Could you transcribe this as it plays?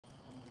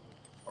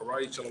All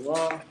right,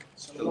 Shalom.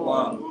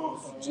 Shalom.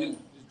 This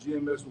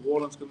GMS New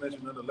Orleans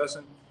Convention, another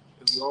lesson.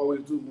 As we always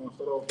do, we want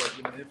to start off by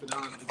giving infinite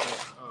honor to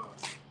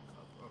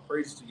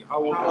praise to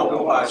Yahweh.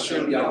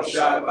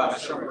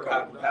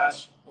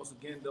 Once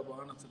again, double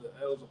honor to the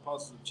elders,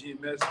 apostles of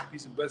GMS,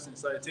 peace and blessing and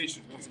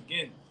salutations. Once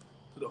again,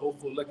 to the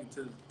hopeful electing,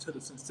 to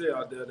the sincere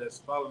out there that's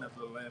following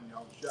after the Lamb,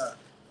 Yahweh.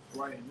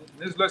 Right, and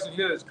this lesson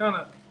here is kind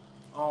of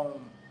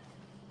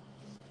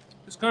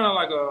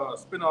like a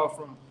spinoff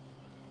from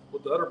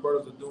what the other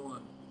brothers are doing.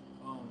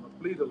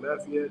 I believe the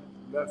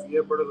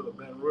Lafayette brothers or the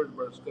Baton Rouge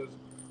brothers, because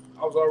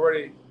I was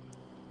already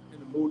in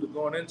the mood of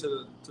going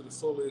into the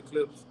solar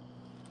eclipse,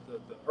 the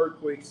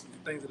earthquakes, the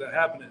things that are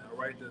happening, all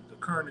right, the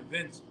current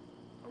events,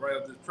 all right,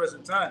 of the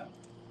present time,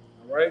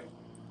 all right,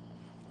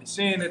 and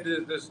seeing that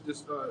this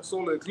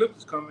solar eclipse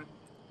is coming,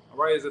 all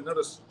right, is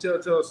another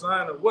telltale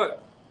sign of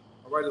what,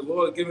 all right, the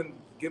Lord giving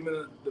the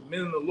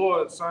men of the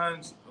Lord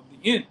signs of the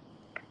end,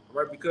 all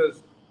right,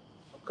 because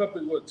a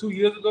couple, 2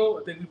 years ago,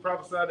 I think we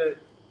prophesied that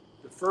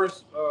the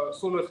first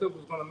solar eclipse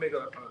was going to make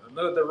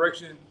another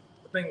direction.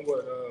 I think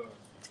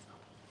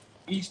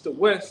east to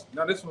west.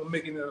 Now this one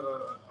making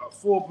a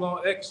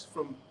full-blown X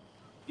from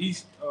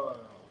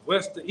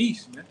west to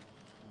east, man.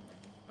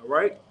 All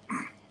right,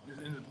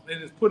 and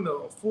it's putting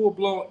a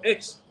full-blown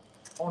X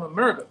on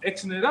America,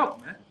 Xing it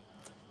out, man.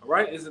 All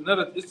right,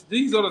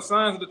 these are the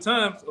signs of the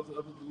times of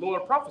the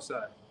Lord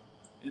prophesied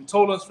and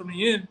told us from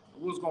the end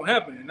what's going to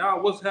happen. And now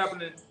what's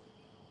happening?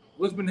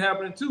 What's been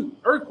happening too?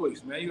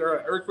 Earthquakes, man. You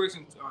heard earthquakes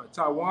in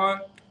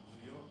Taiwan.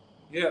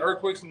 Yeah,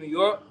 earthquakes in New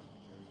York.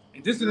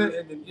 And just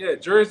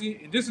Jersey.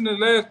 And just in the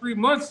last 3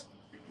 months,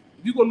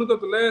 if you go look up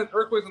the last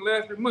earthquakes in the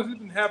last 3 months, it's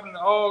been happening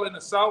all in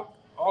the South,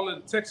 all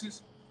in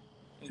Texas,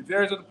 and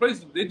various other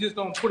places. They just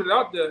don't put it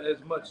out there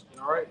as much,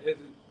 all right, as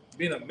it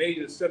being a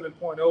major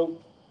 7.0,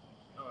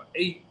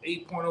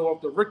 8.0 off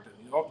the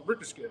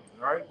Richter scale,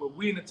 all right? But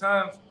we in the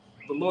times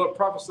the Lord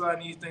prophesied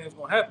these things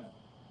going to happen,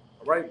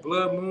 all right?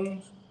 Blood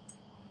moons.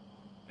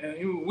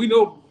 And we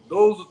know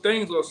those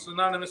things are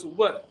synonymous with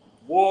what?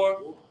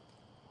 War.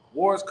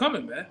 War is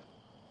coming, man.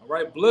 All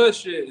right,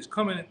 bloodshed is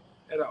coming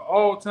at an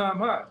all-time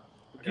high.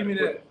 Give me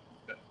that.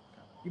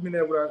 Give me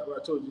that. What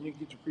I told you. You can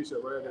get your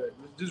precept right after that.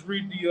 Just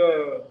read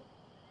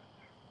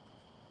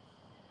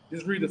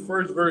the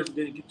first verse, and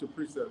then you get your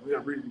precept. We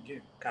have to read it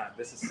again.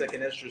 This is 2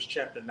 Esdras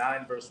chapter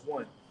 9, verse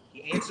 1.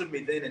 He answered me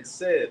then and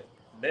said,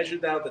 "Measure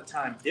thou the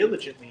time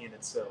diligently in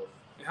itself."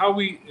 And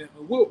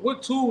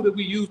what tool did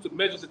we use to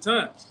measure the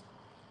times?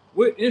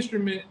 What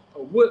instrument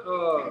or what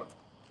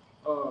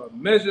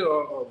measure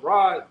or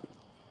rod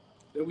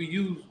that we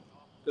use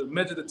to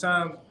measure the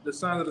times, the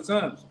signs of the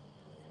times?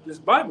 This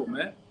Bible,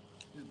 man.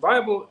 This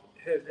Bible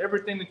has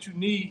everything that you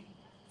need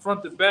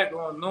front to back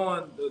on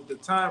knowing the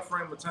time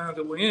frame of times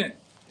that we're in.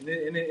 And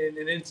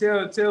it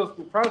tells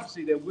through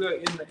prophecy that we're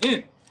in the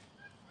end.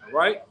 All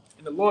right?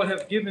 And the Lord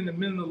has given the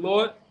men of the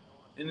Lord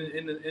and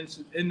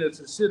the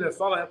sincere that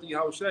follow after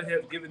Yahweh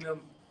have given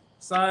them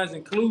signs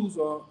and clues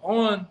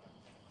on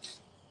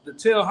to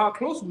tell how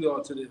close we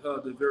are to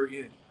the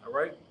very end. All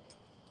right?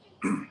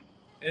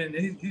 And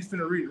he's going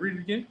to read it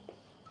again.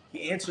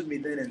 He answered me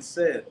then and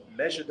said,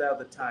 "Measure thou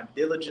the time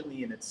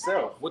diligently in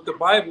itself." With the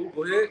Bible,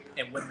 go ahead.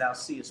 "And when thou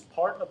seest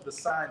part of the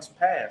signs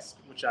past,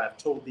 which I have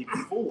told thee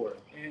before."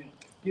 And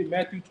get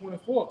Matthew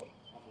 24.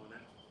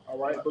 All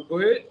right, but go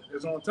ahead.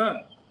 It's on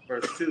time.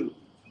 Verse 2.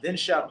 "Then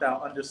shalt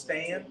thou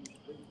understand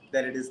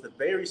that it is the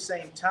very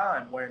same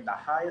time wherein the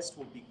highest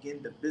will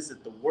begin to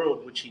visit the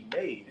world which he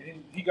made."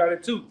 And he got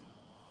it too.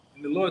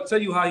 And the Lord tell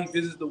you how he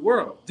visits the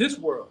world, this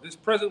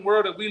present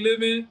world that we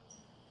live in.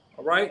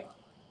 All right,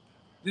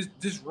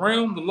 this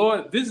realm, the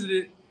Lord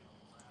visited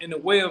in the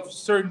way of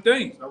certain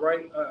things. All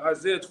right,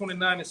 Isaiah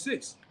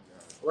 29:6.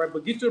 All right,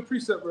 but get your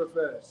precept real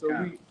fast so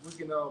we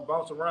can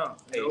bounce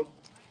around. You know?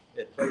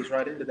 It plays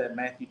right into that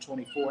Matthew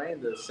 24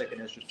 and the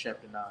 2 Esdras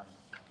chapter 9.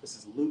 This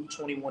is Luke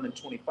 21 and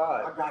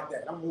 25. I got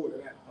that. I'm more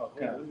than that.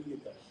 Okay. Let me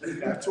get that.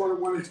 Luke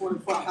 21 and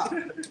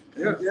 25.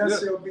 There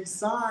shall be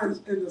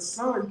signs in the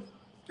sun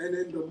and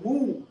in the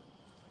moon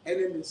and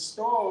in the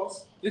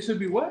stars. It should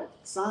be what?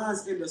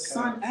 Signs in the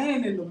sun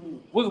and in the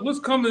moon. What's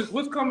coming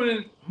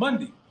in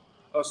Monday?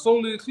 A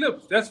solar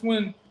eclipse. That's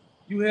when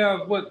you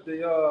have what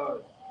the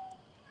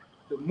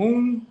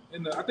moon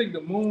and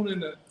the moon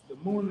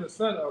and the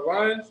sun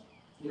arise.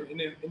 And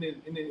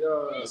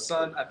the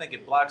sun, I think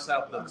it blocks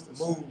out the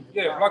moon.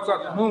 Yeah, it blocks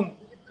out the moon,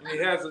 and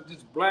it has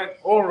this black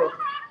aura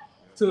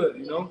to it,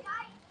 you know.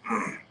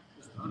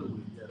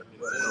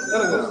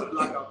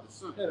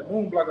 The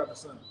moon block out the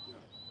sun.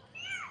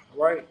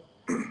 Right?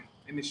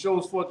 And it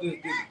shows forth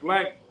this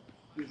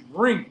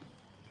ring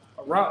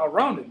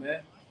around it,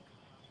 man.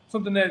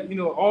 Something that, you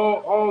know,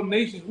 all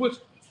nations, which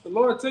the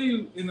Lord tell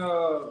you in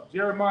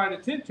Jeremiah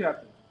the 10th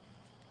chapter.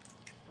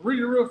 Read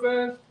it real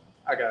fast.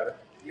 I got it.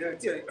 Yeah,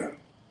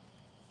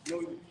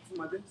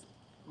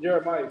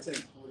 Jeremiah 10.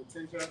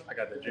 I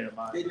got that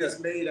Jeremiah. They just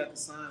made at the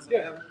signs of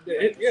heaven.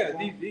 These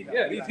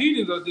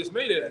heathens are just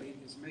made at it.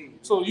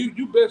 So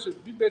you bet your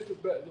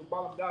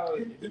bottom dollar,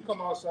 if you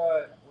come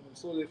outside when the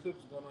solar eclipse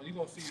is going on, you're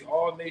going to see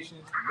all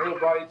nations,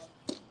 Moabites,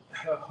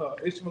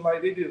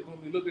 Ishmaelite, they just gonna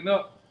be looking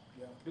up.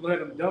 Yeah. You're gonna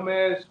have them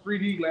dumbass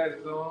 3D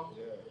glasses on.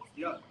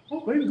 Yeah.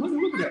 Oh, baby,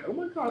 look at that. Oh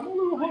my God, my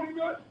little honey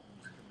nut.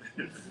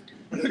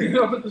 You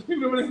know,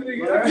 remember this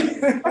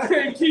nigga? I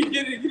can't keep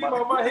getting him out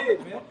of my head,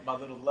 man. My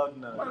little lug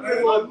nut. My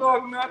little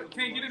lug nut,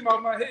 can't get him out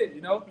of my head,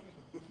 you know.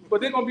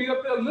 But they're gonna be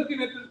up there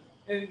looking at the,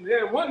 and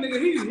yeah, one nigga,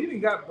 he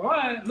didn't got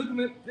blind looking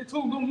at, they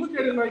told him don't look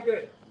at it like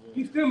that.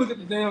 He still look at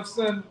the damn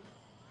sun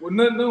with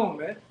nothing on,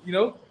 man. You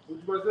know? What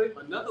you about to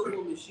say? Another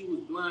woman, she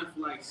was blind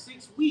for like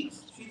 6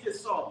 weeks. She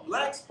just saw a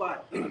black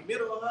spot in the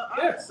middle of her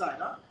Yeah. eyesight,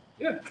 huh?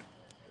 Yeah.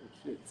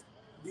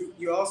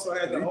 You also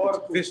had the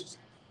article Vicious.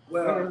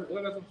 where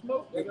Got some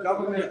smoke. the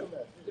government.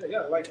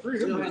 Yeah, like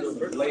 3 of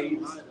them.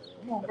 Blades.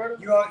 Come on, brother.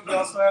 You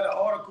also had an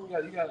article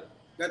You got it.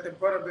 that the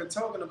brother been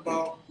talking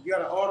about. You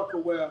got an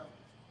article where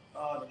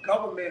the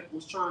government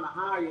was trying to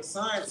hire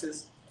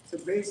scientists to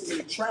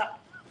basically track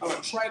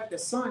the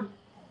sun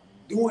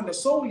during the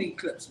solar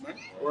eclipse, man.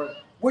 Right.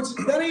 Which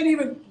that ain't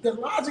even the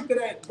logic of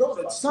that, bro.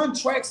 The sun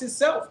tracks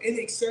itself. It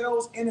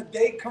excels in a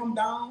day, come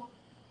down.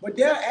 But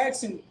they're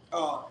asking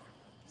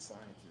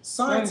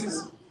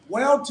scientists,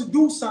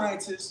 well-to-do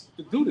scientists,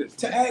 To do this.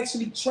 to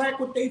actually track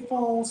with their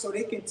phones so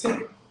they can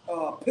take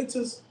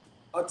pictures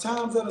of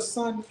times of the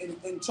sun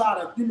and try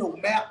to,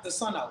 map the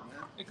sun out,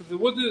 man. Because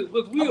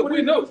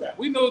we know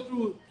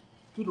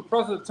through the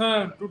process of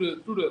time, through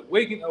the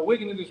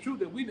awakening this truth,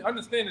 that we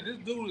understand that this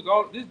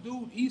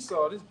dude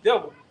Esau, this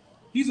devil,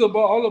 he's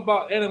all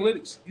about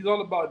analytics. He's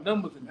all about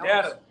numbers and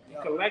data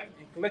and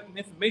collecting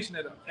information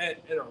at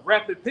a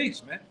rapid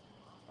pace, man.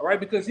 All right,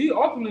 because he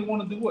ultimately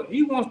wants to do what?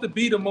 He wants to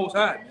be the Most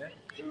High, man.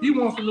 He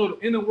wants to know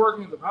the inner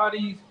workings of how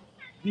these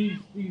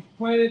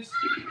planets,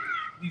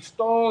 these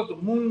stars, the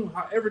moon,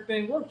 how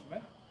everything works,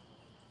 man.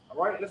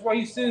 All right, that's why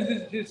he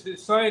sends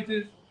his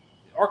scientists,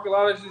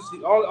 archaeologists,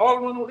 all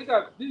around the world. They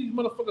got these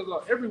motherfuckers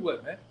are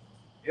everywhere, man.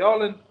 They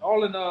all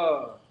in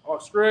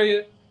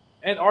Australia,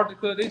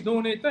 Antarctica. They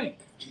doing their thing,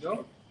 you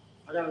know.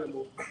 I got a little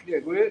more. Yeah,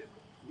 go ahead.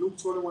 Luke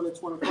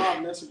 21:25,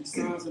 and there shall be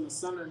signs in the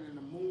sun and in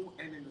the moon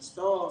and in the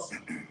stars,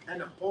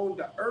 and upon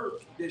the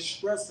earth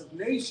distress of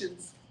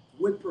nations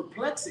with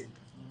perplexity.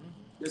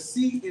 The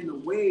sea and the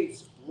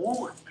waves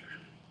roaring.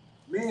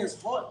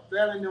 Man's heart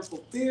failing them for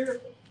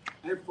fear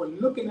and for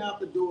looking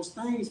after those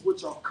things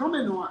which are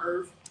coming on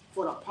earth,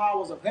 for the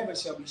powers of heaven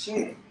shall be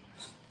shaken.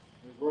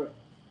 That's right.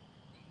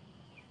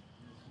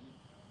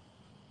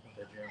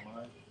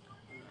 Jeremiah.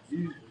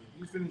 You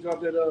finish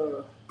off that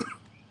other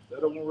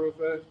one real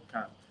fast.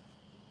 Kind of.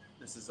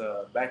 This is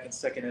back in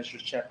 2nd Ezra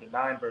chapter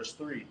 9, verse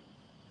 3.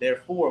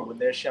 Therefore, when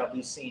there shall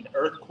be seen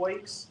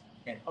earthquakes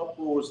and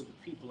uproars of the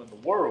people in the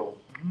world.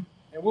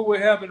 And what we're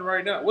having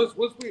right now, what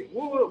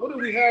are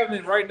we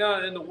having right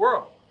now in the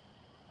world?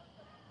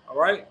 All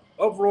right,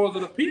 uproars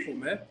of the people,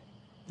 man.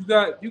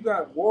 You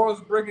got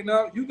wars breaking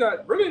out. You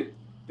got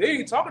they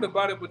ain't talking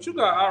about it, but you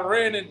got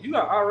Iran and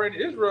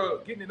Israel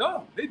getting it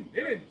on. They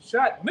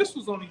shot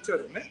missiles on each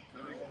other, man.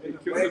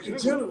 In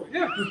general.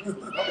 Yeah,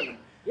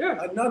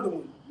 yeah. Another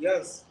one,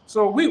 yes.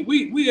 So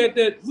we at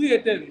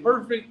that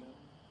perfect.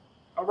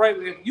 All right,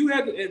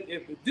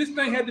 if this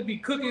thing had to be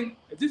cooking,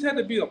 if this had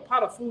to be a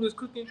pot of food that's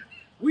cooking,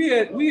 we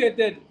at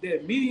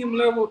that medium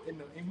level,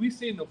 and we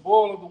seeing the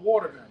boil of the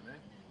water now, man.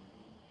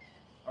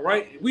 All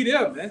right, we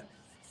there, man.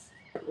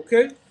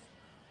 Okay,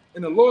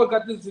 and the Lord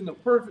got this in the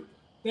perfect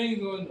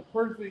thing, or in the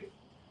perfect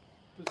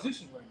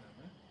position right now,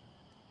 man.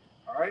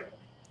 All right.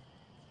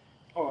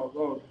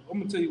 Oh, I'm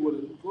gonna tell you what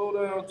it go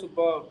down to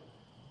about.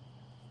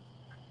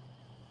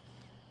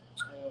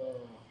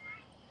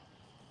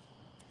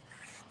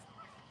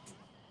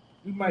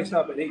 We might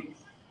stop at 8.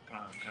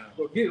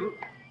 But get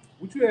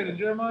what you had in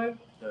Jeremiah?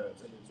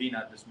 Be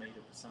not dismayed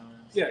at the signs.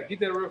 Yeah, get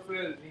that real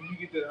fast, and you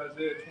get that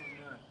Isaiah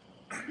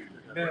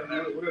 29.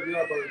 Man, whatever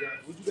y'all about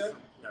got. What you got?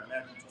 Got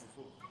Matthew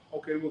 24.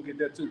 Okay, we'll get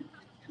that too.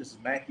 This is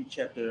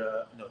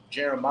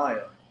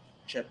Jeremiah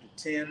chapter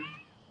 10,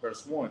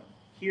 verse 1.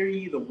 Hear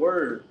ye the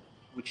word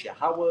which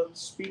Yahweh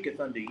speaketh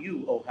unto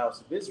you, O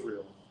house of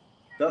Israel.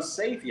 Thus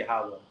saith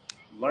Yahweh,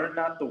 learn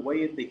not the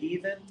way of the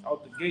heathen.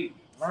 Out the gate,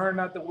 learn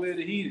not the way of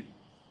the heathen,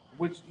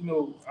 which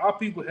our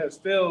people have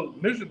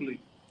failed miserably.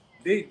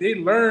 They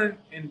learn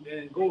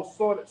and go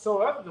sort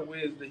after the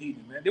ways of the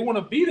heathen, man. They want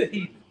to be the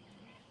heathen.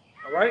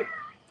 All right?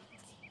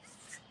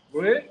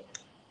 Go ahead.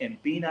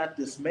 And be not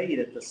dismayed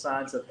at the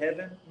signs of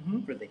heaven,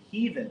 Mhm. for the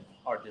heathen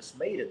are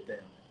dismayed at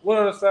them. What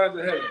are the signs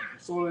of heaven?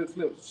 Solar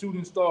eclipse,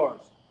 shooting stars.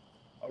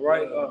 All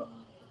right,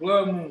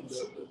 blood moons,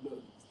 the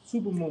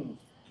super moons.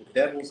 The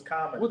devil's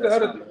comet. What's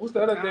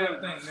the other damn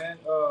thing, man?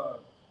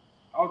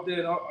 Out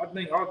there, I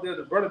think out there,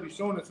 the brother be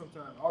showing it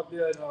sometime. Out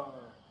there in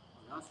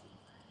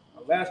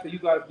Alaska, you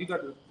got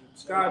the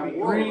sky be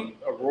green.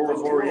 Aurora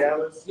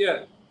Borealis.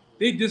 Yeah,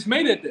 they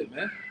dismayed at that,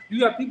 man. You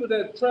got people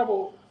that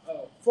travel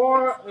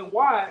far and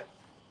wide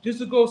just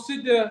to go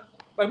sit there.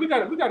 Like I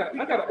got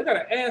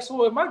an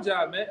asshole at my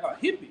job, man, a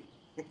hippie.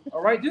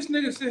 All right, this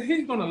nigga said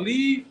he's gonna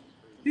leave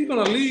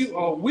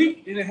a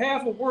week and a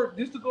half of work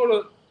just to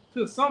go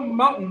to some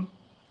mountain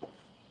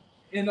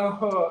in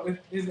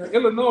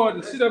Illinois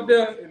to sit up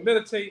there and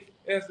meditate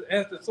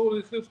as the solar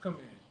eclipse come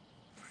in.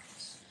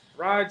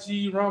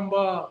 Raji,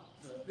 Ramba,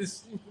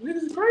 this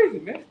is crazy,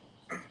 man.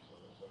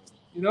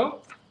 You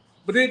know,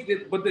 but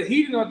but the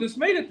heathen are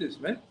dismayed at this,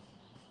 man.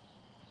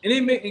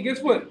 And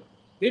guess what?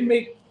 They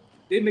make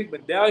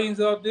medallions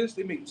out of this.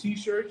 They make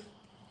T-shirts.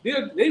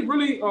 They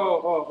really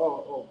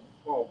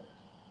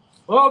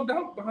bugged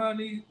out behind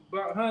the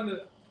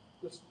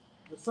the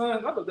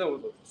signs. I thought that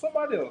was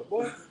somebody else,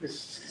 boy.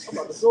 I'm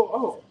about to go.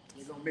 Oh,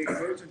 They're gonna make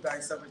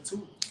merchandise of it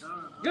too.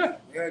 yeah.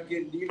 They're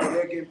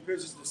getting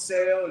pictures to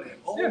sell, and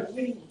Yeah.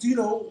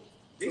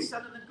 They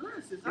selling the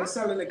glasses. they're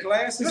selling the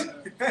glasses.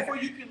 Before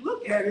you can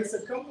look Man, at it. it's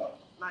a come up.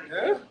 Like,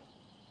 Yeah.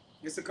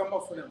 It's a come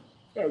up for them.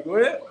 Yeah, go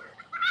ahead.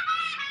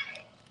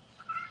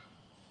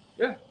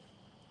 Yeah.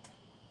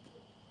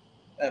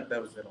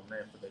 That was it on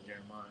that for the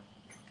Jeremiah.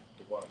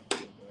 The what?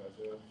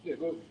 Yeah,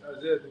 go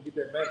Isaiah to get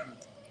that Matthew.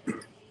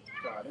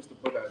 God, it's the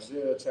book of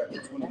Isaiah,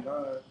 chapter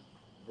 29,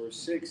 verse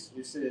 6.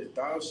 It says,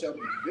 "Thou shalt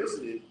be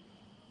visited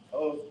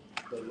of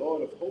the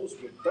Lord of hosts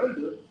with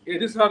thunder." Yeah,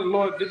 this is how the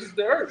Lord visits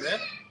the earth, man.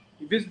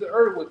 He visits the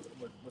earth with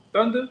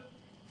thunder.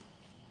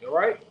 All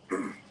right?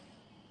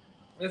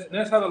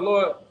 That's how the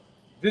Lord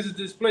visits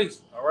this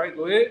place. All right,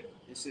 go ahead.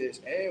 It says,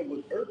 "And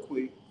with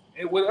earthquake."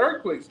 And with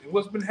earthquakes and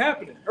what's been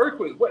happening,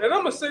 earthquakes. And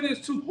I'm gonna say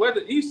this too: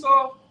 whether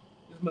Esau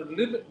is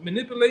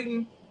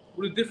manipulating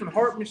with the different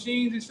heart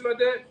machines and shit like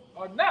that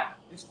or not,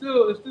 it's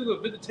still a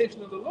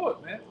visitation of the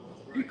Lord, man.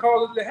 He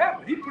caused it to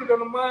happen. He put it on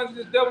the minds of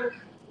this devil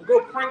to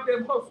go crank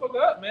that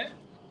motherfucker up, man.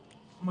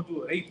 I'm gonna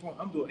do an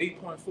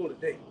 8.4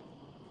 today.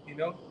 You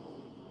know,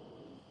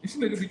 this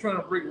nigga be trying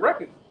to break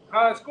records,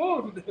 high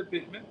scores with that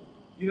bitch, man.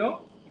 You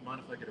know. You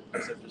mind if I get a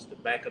precept just to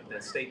back up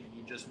that statement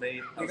you just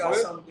made? They got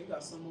some. They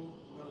got some more.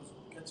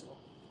 Catch up.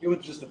 It was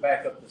just to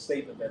back up the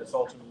statement that it's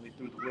ultimately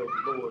through the will of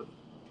the Lord.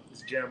 This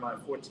is Jeremiah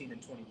 14 and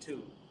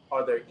 22.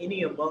 Are there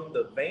any among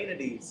the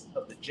vanities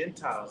of the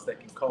Gentiles that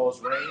can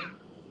cause rain,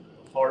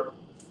 harp,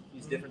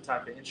 these different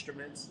type of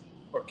instruments?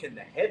 Or can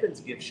the heavens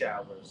give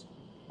showers?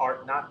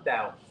 Art not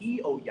thou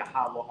he, O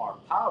Yahweh, our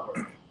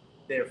power?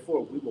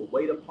 Therefore we will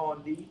wait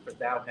upon thee, for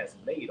thou hast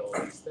made all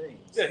these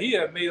things. Yeah, he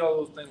had made all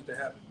those things to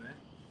happen, man,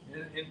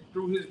 and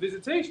through his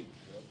visitation.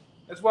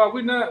 That's why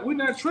we're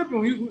not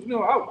tripping. You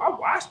know, I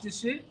watched this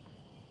shit.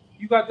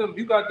 You got them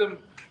niggas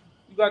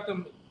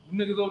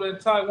over there in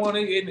Taiwan.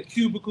 They in the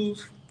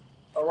cubicles.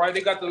 All right,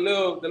 they got the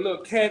little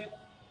cat.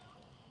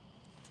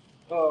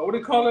 What do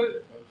they call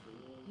it?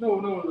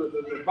 No,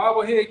 the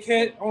bobblehead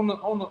cat on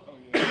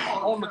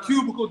the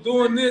cubicle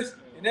doing this,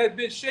 and that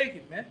bitch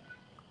shaking, man.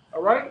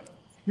 All right,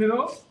 you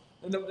know,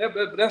 and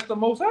that's the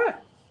Most High.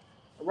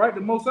 All right, the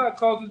Most High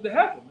causes it to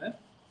happen, man.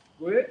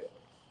 Go ahead.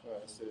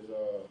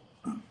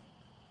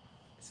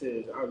 It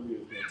says, I read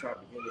it from the top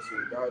again. It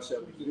says, "Thou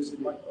shalt be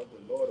visited of the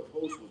Lord of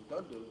hosts with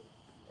thunder,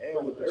 and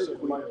with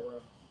earthquake,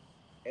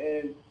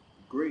 and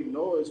great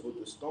noise with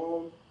the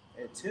storm,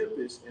 and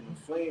tempest, and the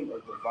flame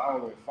of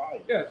devouring fire."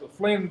 Yeah, the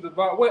flames of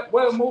devour.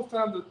 Where most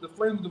times the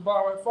flames of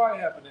devouring fire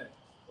happen at?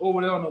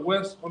 Over there on the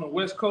west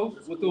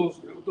coast with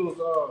those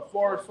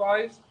forest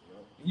fires.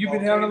 And you've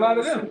been having a lot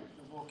of them.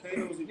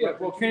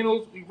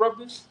 Volcanoes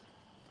erupting.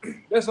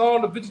 That's all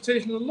the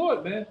vegetation of the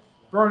Lord, man.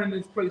 Burning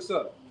this place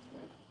up.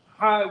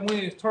 High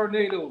winds,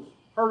 tornadoes,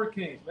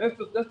 hurricanes. That's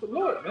the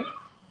Lord, man.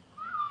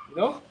 You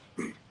know?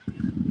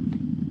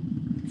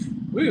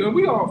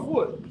 We all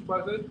for it.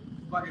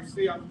 like I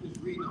say, I'm just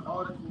reading an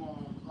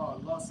article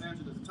on Los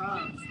Angeles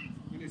Times,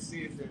 and it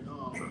says that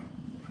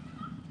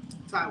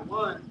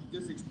Taiwan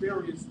just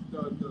experienced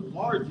the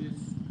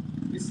largest,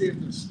 it says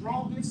the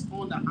strongest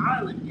on the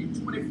island in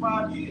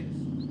 25 years.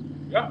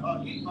 Yeah.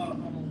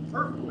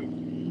 Earthquake.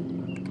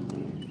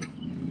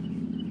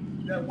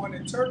 That one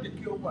in Turkey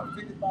killed what,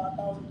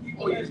 55,000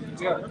 people? Oh, yeah.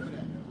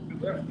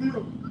 Yeah.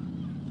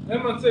 And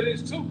I'm gonna say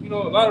this too. You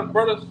know, a lot of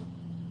brothers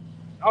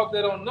out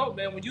there don't know,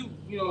 man. When you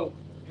know,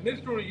 and this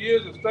through the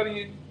years of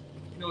studying,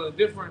 you know, the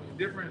different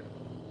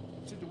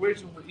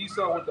situations with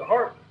Esau with the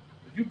heart.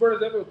 If you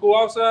brothers ever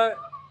go outside,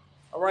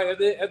 all right,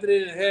 after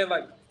they had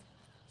like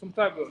some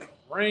type of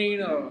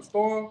rain or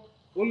storm,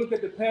 go look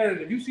at the pattern.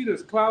 If you see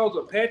those clouds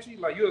are patchy,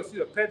 like you'll see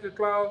a patchy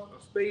cloud,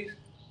 a space,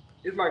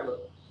 it's like a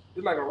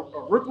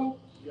ripple.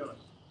 Yeah.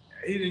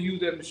 He didn't use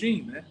that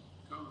machine, man.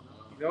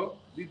 You know,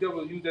 these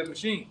devils use that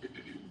machine,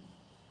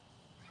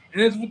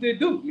 and that's what they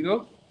do. You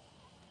know,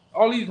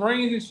 all these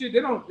rains and shit,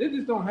 they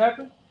just don't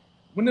happen.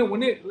 When they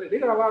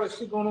got a lot of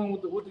shit going on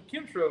with the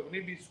chemtrails. When they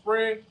be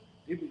spraying,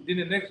 then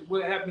the next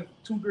what happens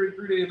 3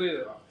 days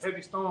later, a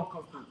heavy storm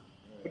comes through.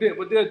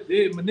 But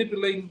they're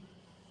manipulating.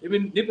 They've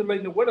been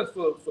manipulating the weather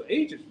for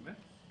ages, man.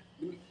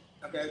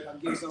 Okay, I'll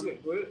give you something.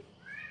 Go ahead.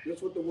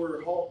 That's what the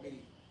word HALT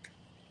means.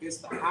 It's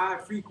the High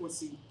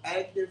Frequency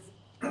Active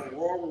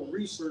Auroral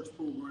Research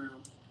Program.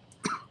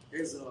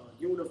 It's a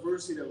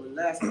university that will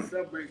last the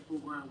Fairbanks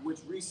program, which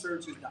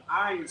researches the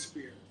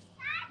ionosphere.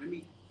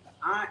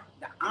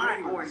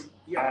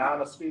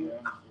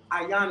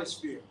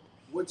 Ionosphere,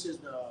 which is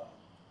the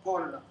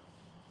part of the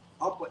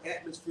upper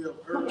atmosphere of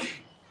Earth.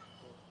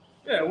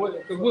 Yeah, what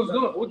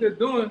they're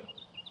doing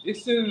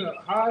it's sending a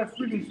high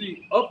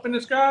frequency up in the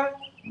sky,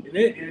 and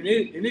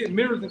it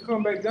mirrors and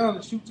come back down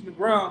and shoots in the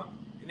ground,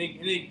 and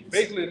it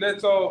basically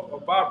lets off a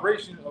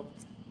vibration of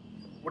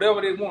whatever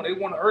they want. They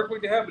want an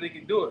earthquake to happen, they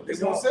can do it. They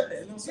It's gonna want. say that.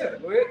 It's gonna say Yeah,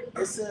 that. go ahead.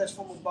 It says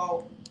from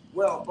about,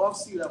 well, above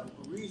sea level,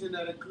 a region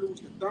that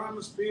includes the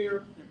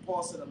thermosphere and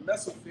parts of the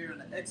mesosphere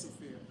and the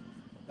exosphere.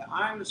 The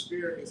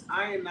ionosphere is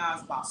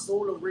ionized by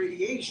solar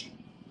radiation.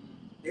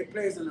 It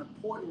plays an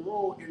important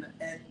role in the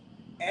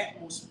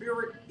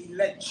atmospheric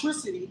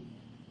electricity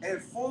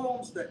and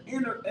forms the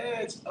inner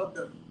edge of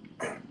the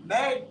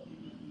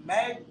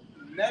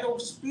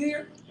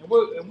magnetosphere And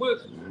what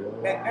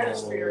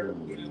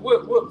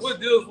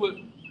deals with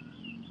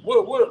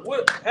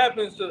what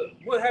happens to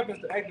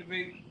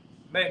activate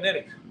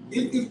magnetics?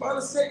 It's about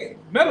to say it.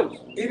 Metals.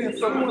 It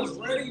influences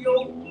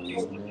radio.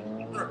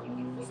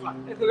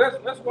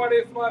 That's why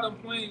they fly them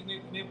planes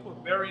and they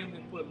put barium, they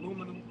put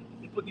aluminum,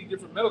 they put these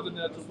different metals in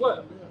there to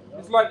what?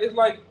 It's like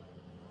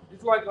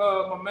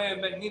my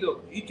man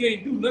Magneto. He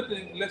can't do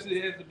nothing unless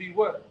it has to be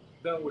what?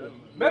 Done with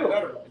metal.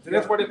 So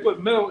that's why they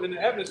put metal in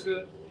the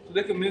atmosphere so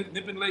they can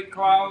manipulate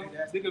clouds,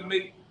 they can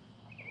make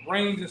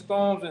rains and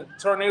storms and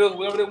tornadoes,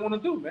 whatever they want to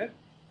do, man.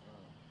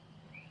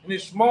 And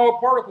it's small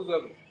particles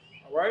of it.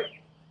 All right?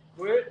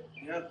 Go ahead.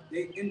 Yeah,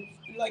 and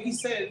like he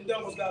said, the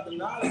devil's got the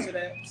knowledge of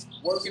that,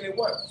 working it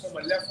what? From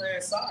a left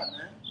hand side,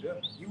 man. Yeah.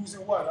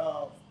 Using what?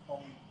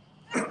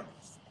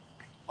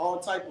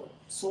 All type of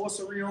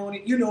sorcery on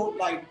it. You know,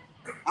 like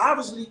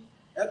obviously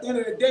at the end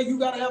of the day, you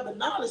gotta have the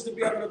knowledge to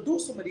be able to do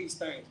some of these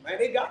things, man.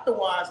 They got the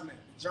wise men,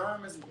 the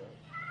Germans,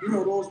 you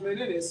know, those men in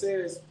it. It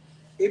says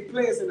it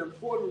plays an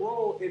important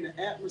role in the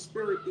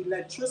atmospheric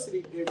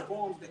electricity. It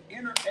forms the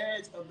inner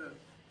edge of the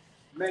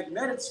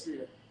magnetic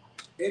sphere.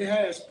 It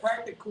has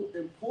practical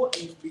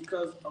importance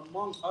because,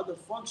 among other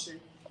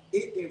functions,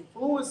 it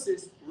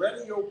influences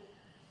radio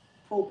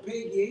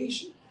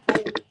propagation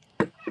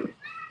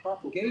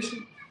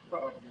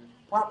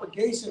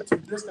to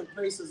distant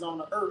places on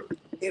the earth.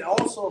 It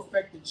also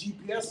affects the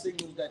GPS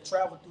signals that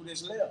travel through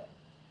this layer.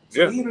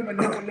 So even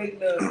manipulating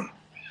the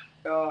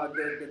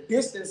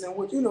distance and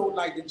what, you know,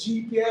 like the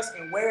GPS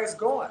and where it's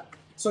going.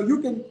 So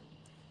you can,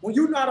 when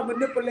you know how to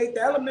manipulate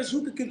the elements,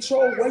 you can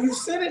control where you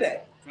send it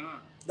at.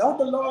 Don't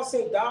the Lord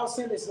say, thou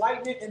send his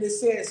lightning, and it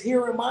says,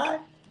 here am I?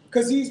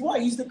 Because he's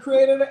what? He's the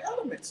creator of the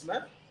elements,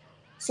 man.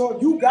 So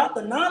if you got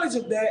the knowledge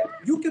of that,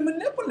 you can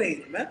manipulate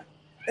it, man.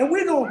 And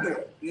we're going to do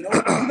it, you know.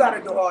 You got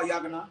to do all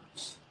Yagana.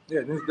 Yeah,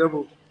 this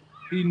devil,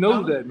 he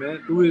knows that,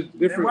 man, through his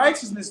different... And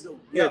righteousness, though.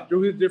 Yeah,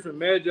 through his different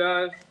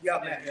magis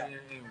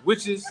and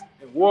witches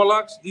and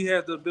warlocks, he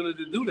has the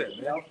ability to do that,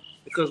 man.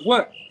 Because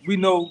what? We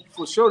know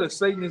for sure that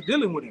Satan is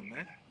dealing with him,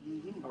 man.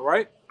 Mm-hmm. All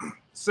right?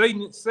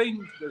 Satan,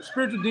 the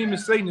spiritual demon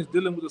Satan is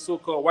dealing with the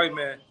so-called white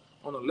man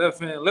on the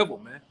left-hand level,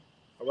 man.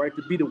 All right,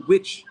 to be the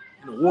witch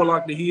and the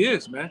warlock that he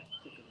is, man.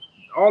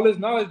 All this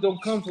knowledge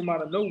don't come from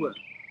out of nowhere.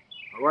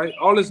 All right,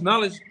 all this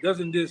knowledge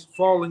doesn't just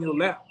fall in your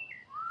lap.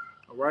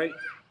 All right,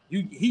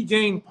 he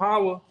gained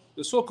power.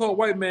 The so-called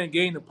white man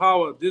gained the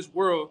power of this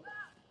world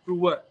through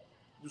what?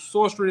 Through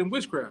sorcery and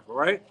witchcraft. All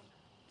right,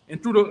 and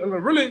through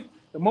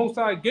the Most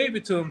High gave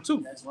it to him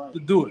too to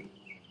do it.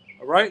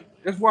 All right,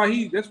 that's why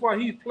he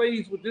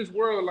plays with this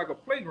world like a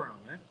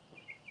playground, man.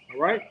 All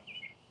right,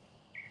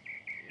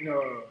 you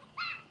know,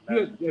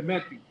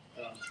 Matthew.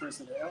 This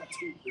is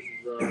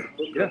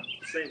book of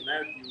St.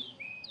 Matthew,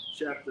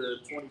 chapter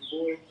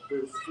 24,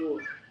 verse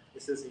 4.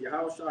 It says, and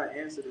Yahushua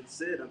answered and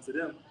said unto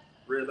them,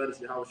 red letters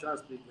Yahushua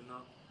speaking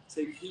now,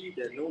 take heed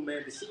that no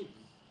man deceive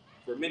you.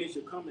 For many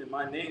shall come in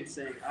my name,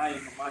 saying, I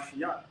am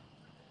Hamashiach,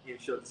 and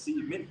shall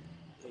deceive many.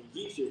 And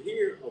ye shall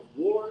hear of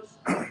wars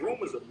and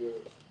rumors of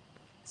wars.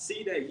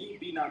 See that ye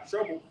be not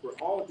troubled, for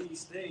all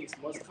these things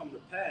must come to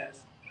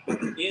pass,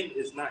 but the end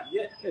is not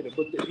yet. Yeah,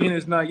 but the end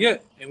is not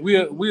yet. And we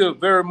are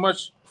very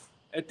much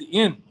at the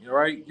end, all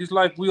right? Just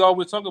like we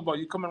always talk about,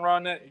 you coming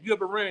around that. If you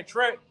ever ran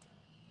track,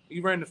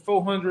 you ran the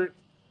 400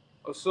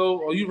 or so,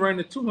 or you ran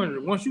the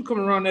 200. Once you come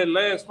around that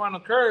last final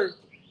curve,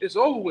 it's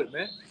over with,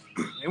 man.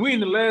 And we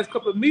in the last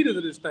couple of meters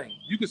of this thing.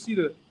 You can see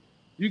the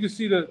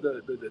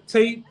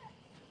tape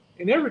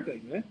and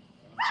everything, man.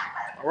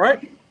 All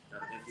right?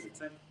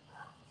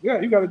 Yeah,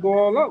 you got to go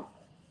all out.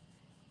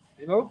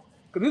 You know?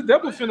 Because this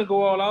devil finna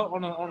go all out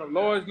on a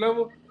large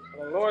level,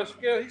 on a large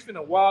scale. He's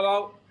finna wild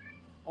out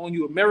on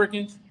you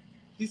Americans.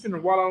 He's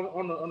finna wild out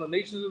on the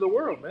nations of the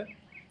world, man.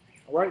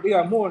 All right? They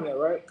got more than that,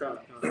 right?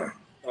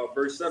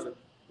 Verse 7.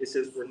 It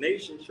says, for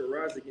nation shall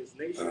rise against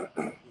nation,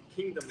 and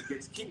kingdom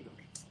against kingdom.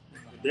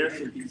 And there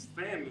shall be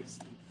famines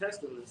and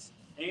pestilence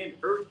and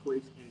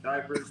earthquakes in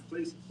diverse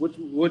places.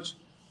 Which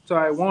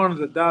Taiwan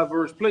is a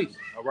diverse place.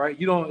 All right?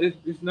 You don't.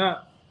 It's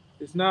not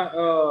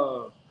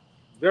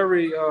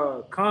very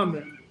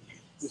common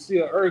to see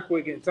an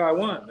earthquake in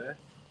Taiwan, man.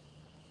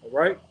 All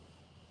right.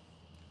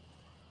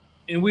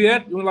 And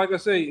like I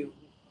say,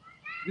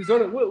 this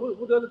other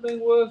what the other thing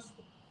was?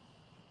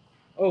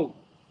 Oh,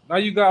 now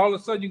you got all of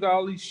a sudden you got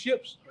all these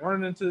ships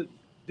running into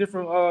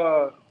different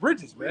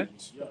bridges, man.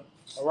 Yeah.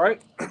 All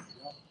right.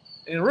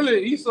 And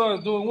really, Esau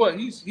is doing what?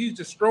 He's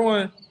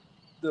destroying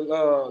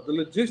the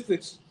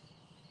logistics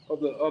of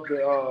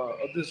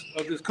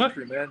this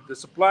country, man. The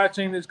supply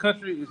chain in this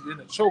country is in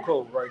a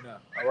chokehold right now.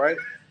 All right,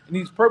 and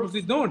he's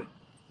purposely doing it.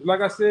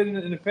 Like I said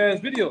in the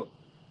past video,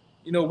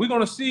 you know, we're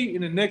gonna see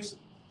in the next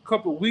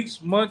couple of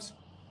weeks, months,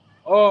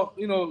 or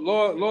you know,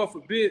 Lord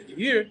forbid,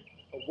 year,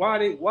 of why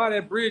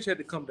that bridge had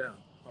to come down.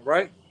 All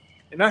right,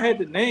 and I had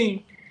the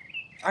name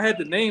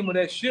of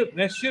that ship. And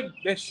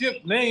that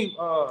ship name,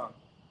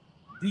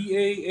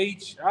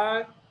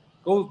 DAHI,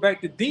 goes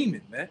back to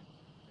demon, man.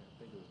 I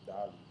think it was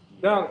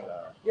Dollar. Dolly.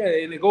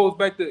 Yeah, and it goes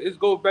back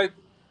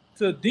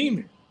to a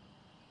demon.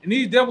 And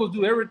these devils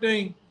do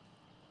everything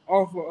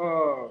off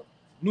of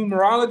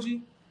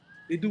numerology.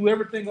 They do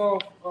everything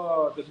off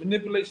the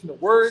manipulation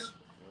of words.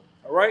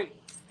 All right,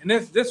 and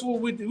that's what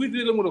we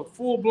dealing with, a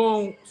full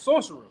blown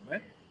sorcerer,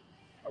 man.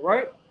 All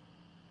right,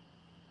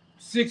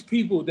 6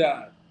 people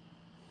died.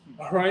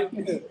 All right,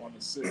 On the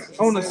 6th.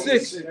 on the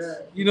 6th,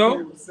 Yeah, you know?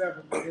 it was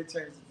 7, but they changed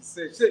it to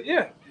 6.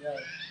 Yeah, Yeah.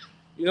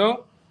 you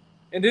know.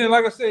 And then,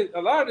 like I said,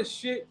 a lot of this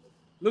shit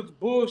looks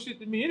bullshit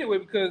to me anyway,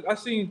 because I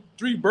seen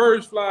 3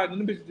 birds fly and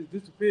them bitches just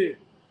disappeared.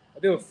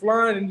 They were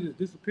flying and just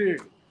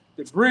disappeared.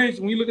 The bridge,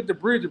 when you look at the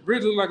bridge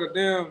looks like a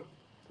damn. Cause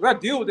I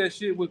deal with that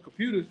shit with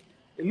computers.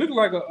 It looked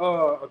like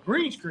a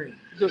green screen.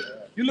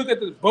 You look at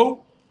the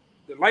boat,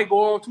 the light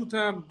go off 2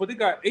 times, but they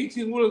got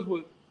 18 wheelers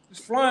with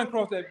just flying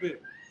across that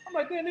bit. I'm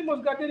like, damn, they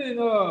must got that in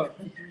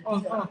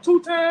on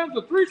 2 times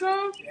or 3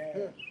 times.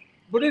 Yeah.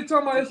 But it's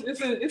talking about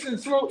it's in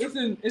slow, it's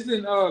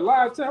in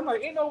live time. I'm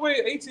like, ain't no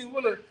way 18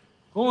 wheeler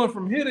going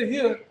from here to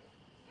here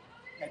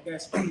At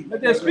that speed.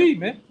 at that speed,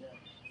 man.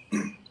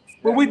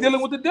 But we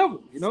dealing with the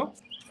devil, you know.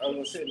 I was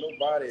gonna say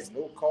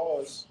no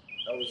cars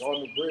that was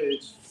on the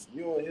bridge.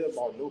 You don't hear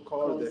about no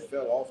cars that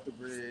fell off the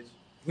bridge.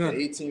 Yeah. The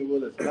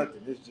 18-wheelers,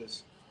 nothing. It's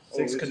just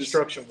Six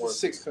construction workers.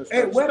 6 Hey,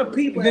 construction. where the workers.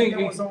 people Then- that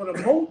was on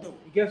the boat though?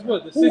 Guess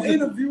what? Who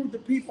interviewed the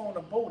people on the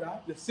boat?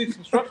 The 6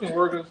 construction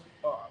workers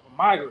are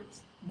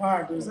migrants.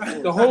 My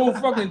goodness. The whole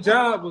fucking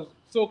job was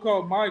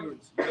so-called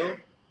migrants, you know.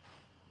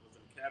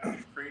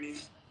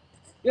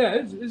 Yeah,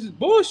 it's just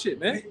bullshit,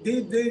 man.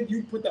 Then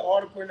you put the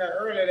article in there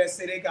earlier that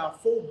said they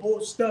got 4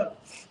 boats stuck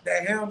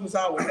that handles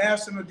our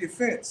national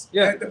defense.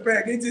 Yeah. At the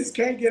back, they just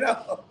can't get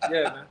out.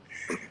 Yeah, man.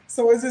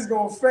 So is this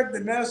gonna affect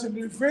the national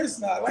defense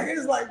now? Like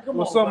it's like, come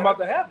Well, on, something man.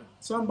 about to happen.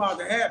 Something about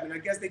to happen. I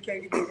guess they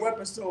can't get their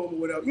weapons to them or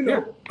whatever. You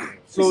know.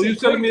 So This you shit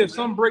telling me crazy, if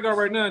something break out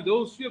right now,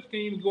 those ships can't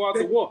even go out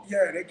They- the war?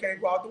 Yeah, they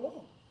can't go out the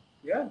wall.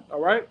 Yeah. All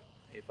right,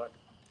 If I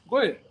go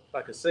ahead.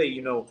 like I say,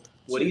 you know,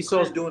 what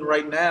Esau's doing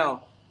right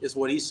now is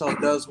what Esau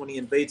does when he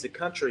invades a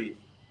country.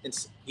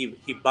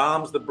 He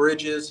bombs the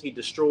bridges, he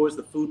destroys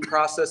the food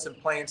processing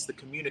plants, the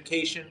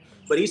communication.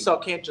 But Esau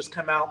can't just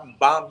come out and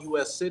bomb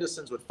U.S.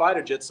 citizens with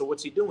fighter jets. So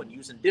what's he doing?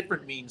 Using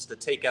different means to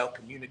take out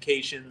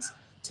communications,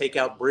 take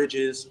out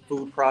bridges,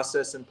 food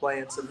processing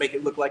plants, and make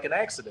it look like an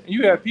accident. And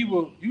you have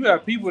people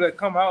that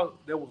come out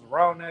that was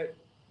around that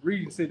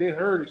region say they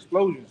heard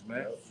explosions,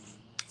 man.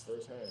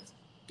 Firsthand.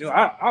 You know,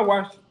 I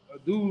watched a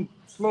dude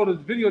slow this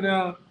video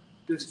down.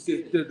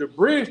 The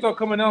bridge start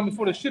coming down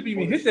before the ship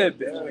even hit that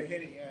bitch. They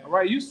hit it, yeah. All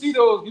right, you see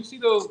those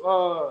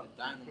the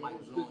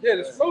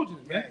explosions,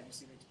 Yeah, man. you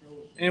see the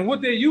explosion. And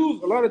what they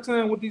use a lot of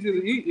time, what these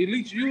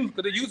elites use,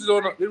 because they use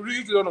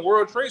it on the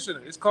World Trade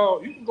Center. It's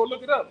called, you can go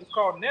look it up. It's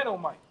called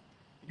nanomite.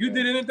 If you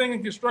did anything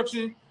in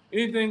construction,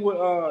 anything with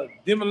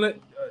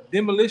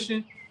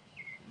demolition,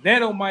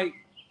 nanomite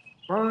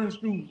burns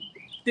through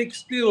thick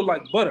steel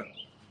like butter,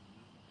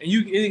 and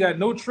it ain't got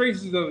no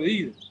traces of it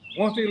either.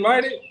 Once they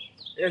light it,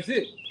 that's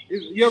it.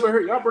 Y'all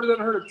brothers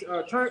ever heard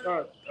of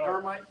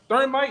Thermite?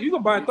 thermite? You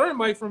can buy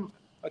thermite from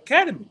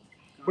Academy,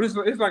 but it's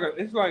like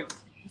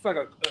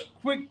a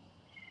quick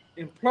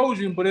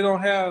implosion, but it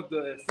don't have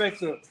the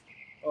effects of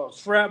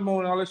shrapnel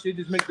and all that shit. It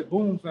just make the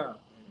boom sound,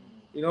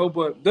 you know.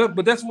 But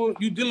that's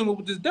what you dealing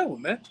with this devil,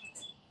 man.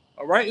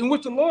 All right, in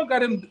which the Lord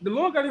got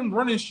him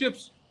running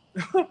ships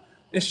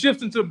and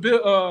ships into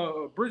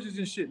bridges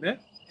and shit, man.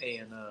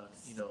 And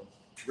you know,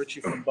 Richie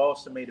from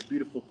Boston made a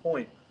beautiful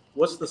point.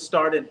 What's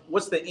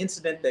the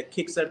incident that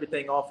kicks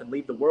everything off and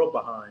leave the world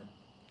behind?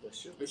 That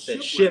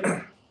ship,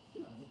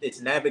 its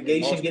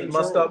navigation Lost getting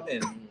control. mussed up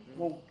and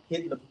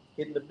hitting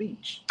the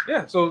beach.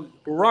 Yeah, so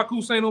Barack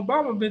Hussein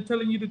Obama been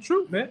telling you the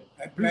truth, man.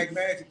 That black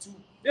magic too.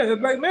 Yeah,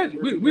 that's black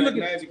magic. We Black look at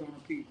magic on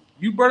the people.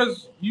 you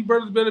brothers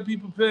better be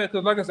prepared,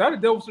 because like I said, I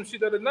done dealt with some shit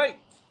the other night.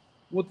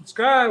 What the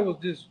sky was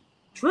just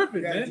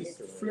tripping, Yeah, man.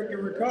 just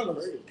flickering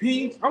colors.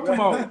 Pinks, I'm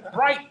talking about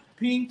bright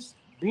pinks,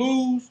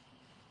 blues,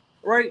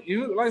 right?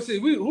 Like I said,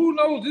 who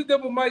knows? This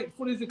devil might,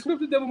 for this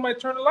eclipse, this devil might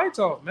turn the lights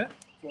off, man.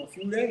 For a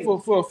few days.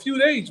 For a few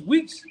days,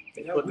 weeks.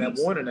 They put that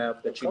warning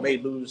out that you may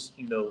lose,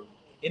 you know,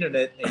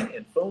 internet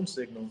and phone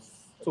signals.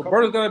 So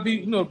brothers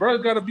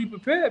gotta be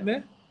prepared,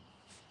 man.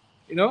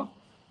 You know?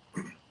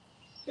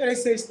 Yeah, they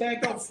say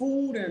stack up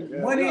food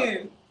and money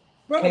and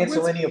brother,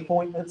 Cancel any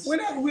appointments.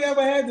 whenever we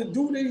ever had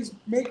to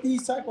make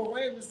these type of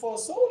arrangements for a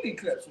solar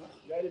eclipse, man.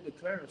 You got to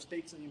declare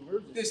states of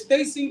emergency. The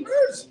state's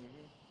emergency.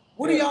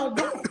 What are y'all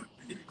doing?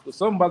 So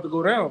something about to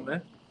go down,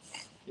 man.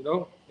 You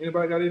know?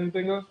 Anybody got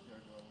anything else?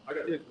 I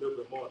got a little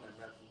bit more than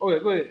that. Oh yeah,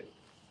 go ahead.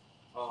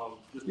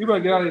 Just You better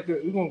get out of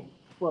here. We're gonna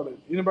probably.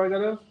 Anybody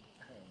got else?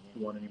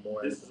 You want any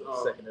more? This is,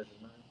 second Ezra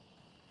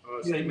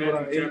 9? St. you want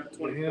Matthew to chapter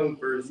 24,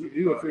 verse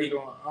You gonna 8. figure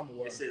on I'm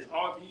a It says,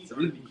 all these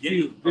are You the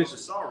beginning of the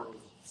vicious. sorrows.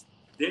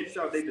 Then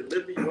shall they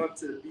deliver you up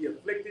to be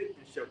afflicted,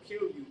 and shall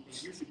kill you,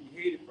 and you shall be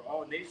hated for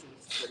all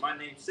nations for my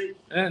name's sake.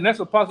 And that's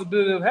a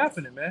possibility of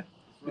happening, man.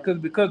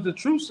 Because the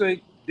truth's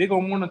sake, they're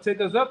gonna want to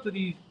take us up to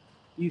these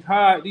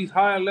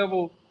higher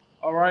level,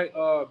 all right,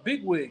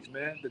 big wigs,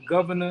 man. The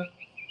governor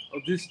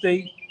of this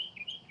state,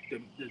 the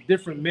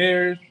different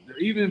mayors,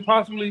 even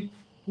possibly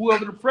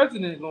whoever the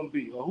president is gonna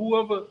be, or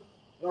whoever,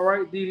 all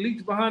right, the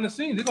elites behind the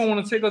scenes. They're gonna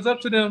want to take us up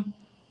to them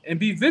and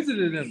be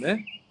visited them,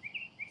 man.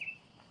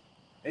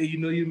 Hey, you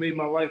know you made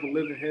my life a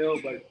living hell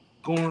by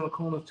going on the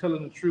corner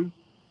telling the truth.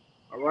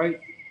 All right.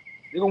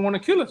 They're gonna want to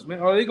kill us, man.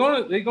 Or they're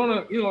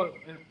gonna,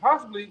 and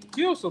possibly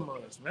kill some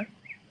of us, man.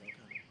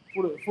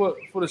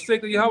 For the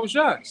sake of Yahweh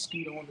Shai.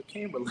 Mosquito on the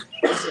Kimberly.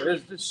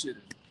 This shit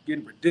is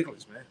getting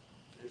ridiculous, man.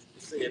 It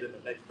said in the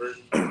next verse,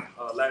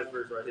 last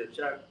verse right here,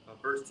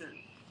 verse 10.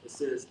 It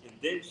says, and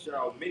then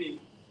shall many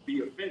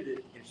be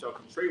offended, and shall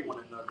betray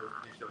one another,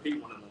 and shall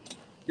hate one another.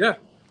 Yeah.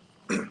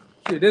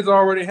 Shit, that's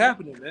already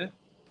happening, man.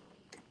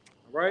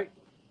 All right.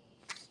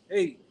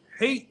 Hey,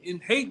 hate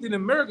in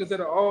America is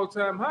at an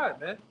all-time high,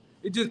 man.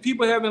 It's just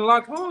people haven't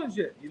locked horns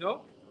yet, you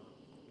know.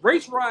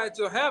 Race riots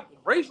are happening.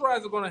 Race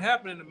riots are going to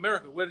happen in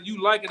America, whether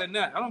you like it or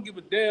not. I don't give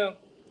a damn.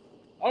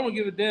 I don't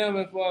give a damn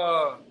if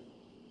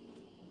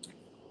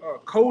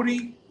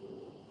Cody,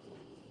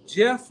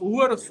 Jeff,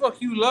 whoever the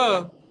fuck you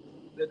love,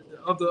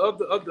 of the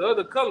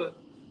other color,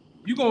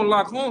 you gonna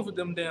lock horns with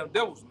them damn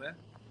devils, man.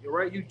 You're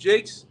right. You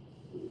Jakes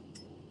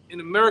in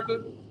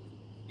America,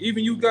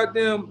 even you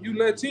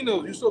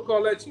Latinos, you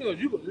so-called Latinos,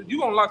 you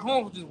gonna lock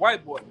horns with this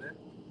white boy, man.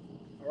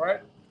 All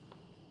right.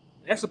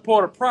 That's a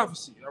part of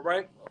prophecy, all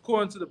right?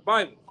 According to the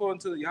Bible, according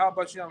to the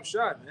Yahweh Shem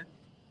Shai, man.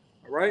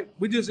 All right?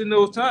 We just in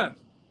those times.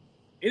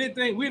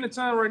 We're in a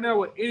time right now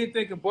where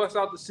anything can bust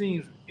out the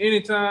seams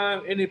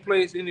anytime, any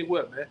place,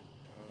 anywhere, man.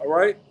 All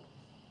right?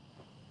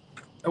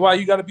 That's why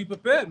you got to be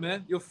prepared,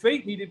 man. Your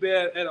faith need to be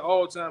at an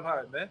all-time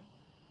high, man.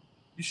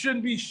 You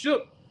shouldn't be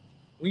shook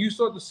when you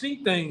start to see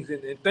things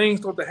and things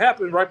start to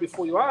happen right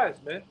before your eyes,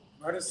 man.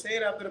 Brother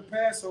said after the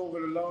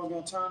Passover, the Lord's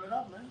gonna turn it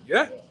up, man.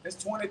 Yeah. It's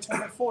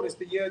 2024. It's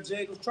the year of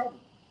Jacob's trouble.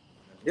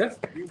 Yeah.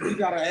 We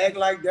gotta act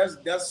like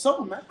that's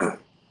so, man.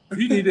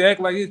 You need to act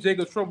like it's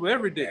Jacob's trouble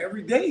every day.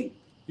 Every day.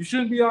 You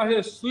shouldn't be out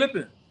here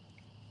slipping.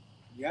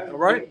 Yeah. All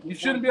right? You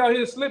shouldn't be out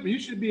here slipping. You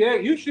should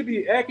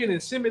be acting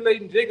and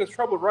simulating Jacob's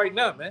trouble right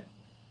now, man.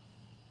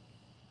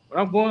 When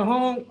I'm going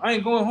home, I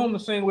ain't going home the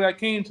same way I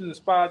came to the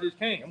spot I just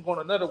came. I'm going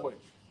another way.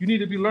 You need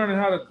to be learning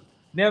how to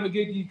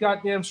navigate these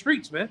goddamn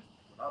streets, man.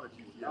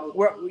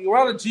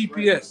 Without a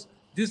GPS.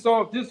 This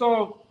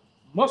all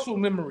muscle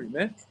memory,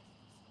 man.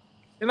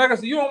 And like I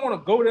said, you don't want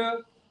to go there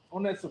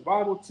on that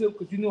survival tip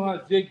because you know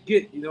how Jake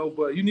get, you know,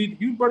 but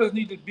you brothers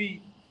need to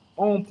be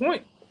on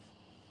point.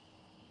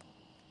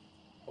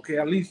 Okay,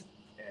 at least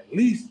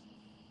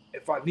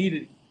if I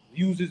needed to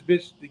use this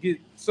bitch to get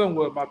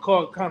somewhere, my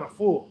car kind of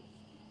full.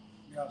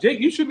 Yeah. Jake,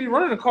 you should be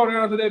running the car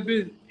down to that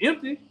bitch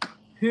empty.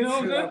 You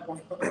know what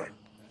I'm saying?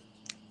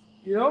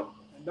 You know?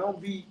 And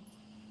don't be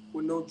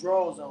with no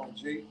drawers on,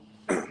 Jake.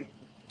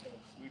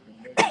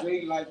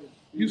 Jake like it.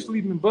 You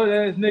sleeping butt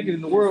ass naked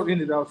and the world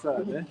ended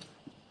outside, man.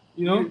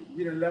 You know?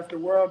 You done left the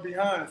world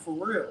behind for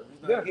real.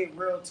 It's not hitting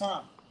real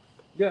time.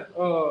 Yeah,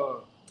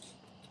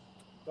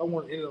 I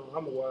want to end on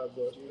I'm a wild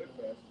boy.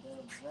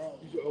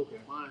 Okay.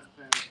 Mine's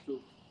passed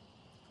too.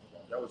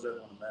 That was it on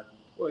the map.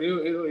 Well,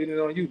 it'll end it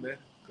on you, man.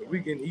 Cause we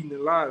getting eaten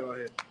alive out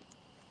here.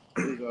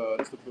 This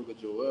is the book of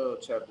Joel,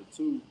 chapter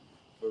 2,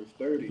 verse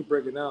 30. You can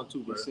break it down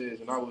too, bro. It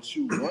says, and I will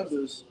shoot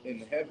wonders in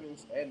the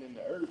heavens and in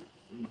the earth,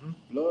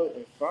 blood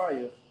and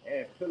fire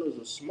and pillars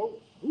of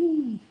smoke.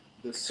 Ooh.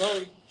 The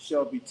sun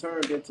shall be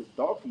turned into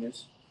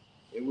darkness,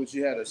 in which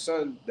you had a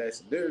sun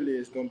that's literally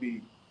is going to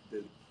be,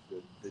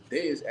 the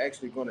day is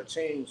actually going to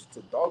change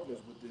to darkness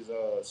with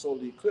this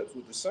solar eclipse,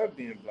 with the sun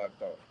being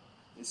blocked out.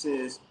 It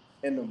says,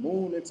 and the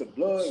moon into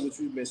blood, which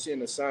we've been seeing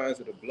the signs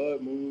of the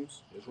blood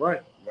moons. That's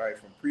right. Right,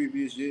 from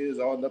previous years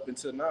all up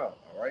until now,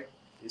 all right?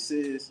 It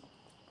says,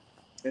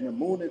 and the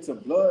moon into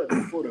blood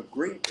before the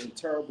great and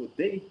terrible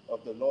day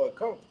of the Lord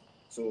come.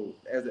 So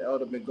as the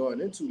elder been going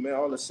into, man,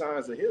 all the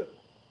signs are here.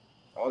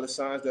 All the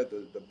signs that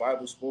the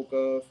Bible spoke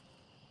of,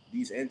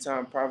 these end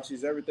time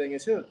prophecies, everything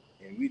is here.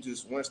 And we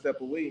just one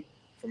step away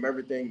from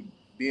everything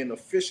being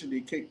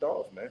officially kicked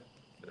off, man.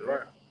 That's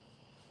right.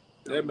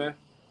 Yeah, man.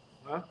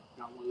 Huh?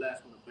 Got one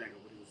last one to back up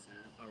what he was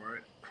saying. All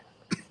right.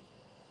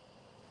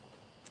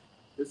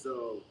 It's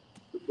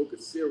the book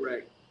of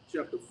Sirach,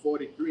 chapter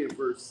 43 and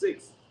verse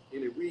 6,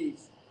 and it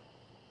reads,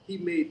 he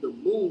made the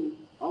moon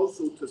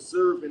also to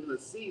serve in her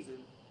season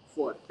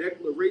for a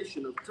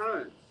declaration of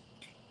times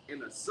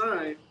and a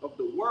sign of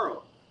the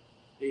world.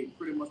 Hey,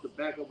 pretty much to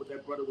back up what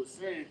that brother was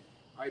saying,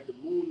 all right, the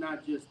moon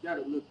not just that,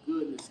 it look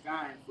good in the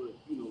sky and for,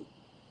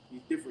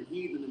 these different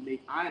heathen to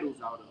make idols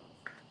out of,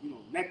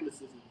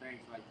 necklaces and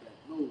things like that.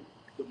 No,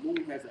 the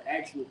moon has an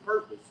actual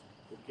purpose.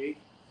 Okay,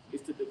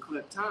 it's to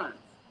declare time,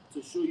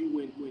 to show you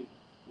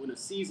when a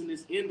season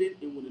is ending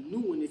and when a new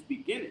one is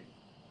beginning.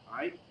 All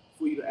right,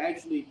 for you to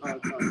actually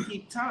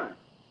keep time.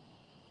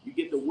 You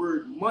get the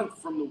word month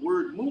from the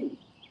word moon.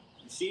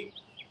 You see?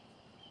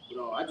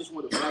 But I just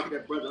want to back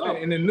that brother up.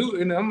 And I'm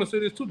gonna say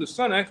this too. The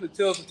sun actually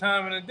tells the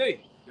time and the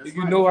day. That's If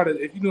you right.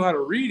 know how to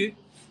read it,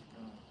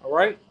 all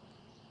right.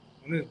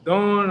 When it's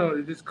dawn or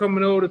it's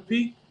coming over the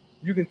peak,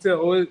 you can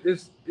tell. Oh,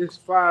 it's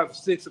 5,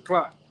 6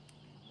 o'clock.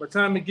 By the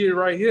time you get it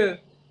right here,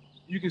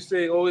 you can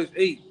say, oh, it's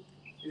 8,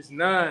 it's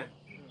 9,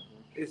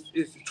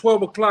 it's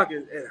 12 o'clock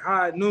at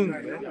high noon. Yeah,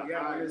 Man.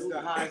 when it's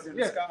the highs in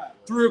the Yeah. sky.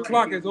 3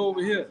 o'clock is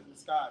over here. In the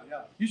sky,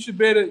 yeah. You should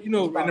better, It's and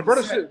the about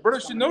brother to set. should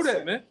It's know coming to that,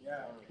 set. man.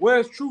 Yeah.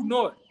 Where's true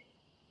north?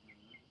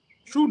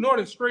 True north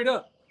is straight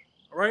up,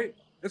 all right?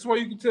 That's why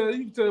you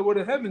can tell where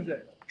the heavens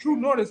at. True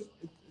north is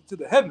to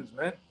the heavens,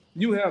 man.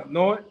 You have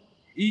north,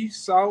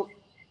 east, south,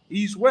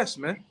 east, west,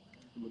 man.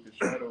 You look at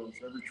shadows.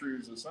 Every tree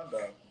is a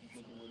sundial. You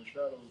look at where the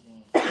shadows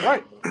going.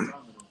 Right.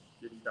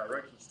 Give you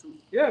directions too.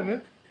 Yeah,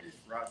 man.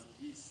 Rising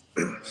east.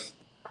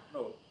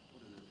 No,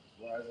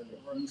 what is it?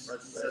 Rising east.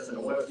 Sets in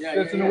the west.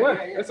 That's in the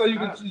west. That's how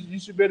you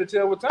should better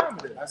tell what time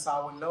it is. That's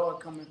how our Lord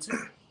coming too.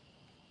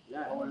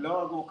 Yeah. Our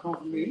Lord gonna come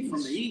from the east.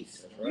 From the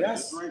east.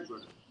 Yes. That's right,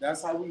 brother.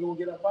 That's how we gonna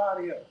get up out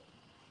of here.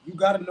 You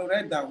gotta know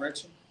that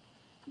direction.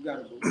 You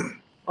gotta go.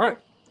 All right.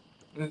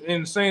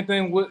 And the same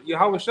thing with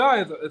Yahweh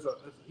Shai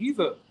he's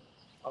a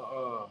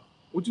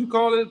what you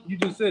call it? You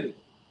just said it.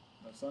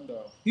 A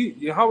sundial.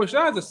 Yahweh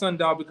Shai is a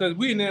sundial because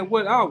we in that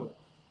what hour?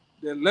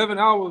 The 11th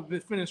hour of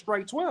it finna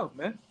strike 12,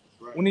 man.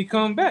 Right. When he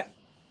come back.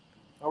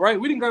 All right,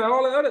 we didn't got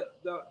all the other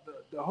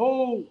the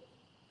whole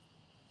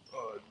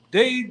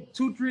day,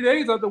 2-3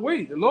 days out the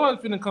way. The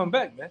Lord's finna come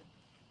back, man.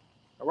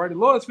 All right, the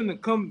Lord's finna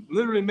come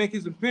literally make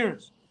his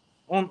appearance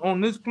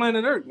on this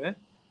planet Earth, man.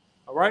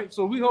 All right,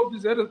 so we hope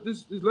this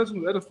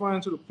lesson was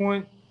edifying to the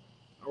point.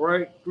 All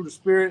right, through the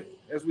Spirit,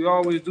 as we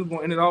always do, we're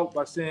gonna end it out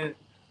by saying,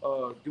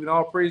 giving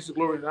all praise,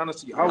 glory, and honor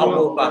to Yahweh.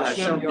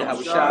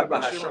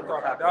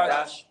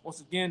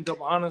 Once again,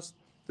 double honors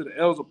to the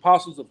elders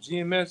apostles of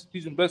GMS.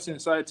 Peace and blessings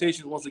and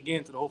salutations once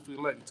again to the hopefully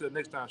elect. Until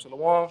next time,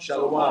 shalom.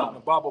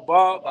 Shalom. Baba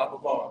Bob. Baba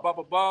Bob.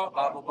 Baba Bob.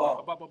 Baba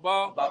Bob. Baba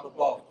Bob. Baba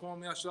Bob. Call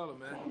me Ashala,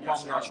 man.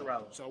 Call me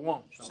Ashala.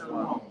 Shalom.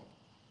 Shalom.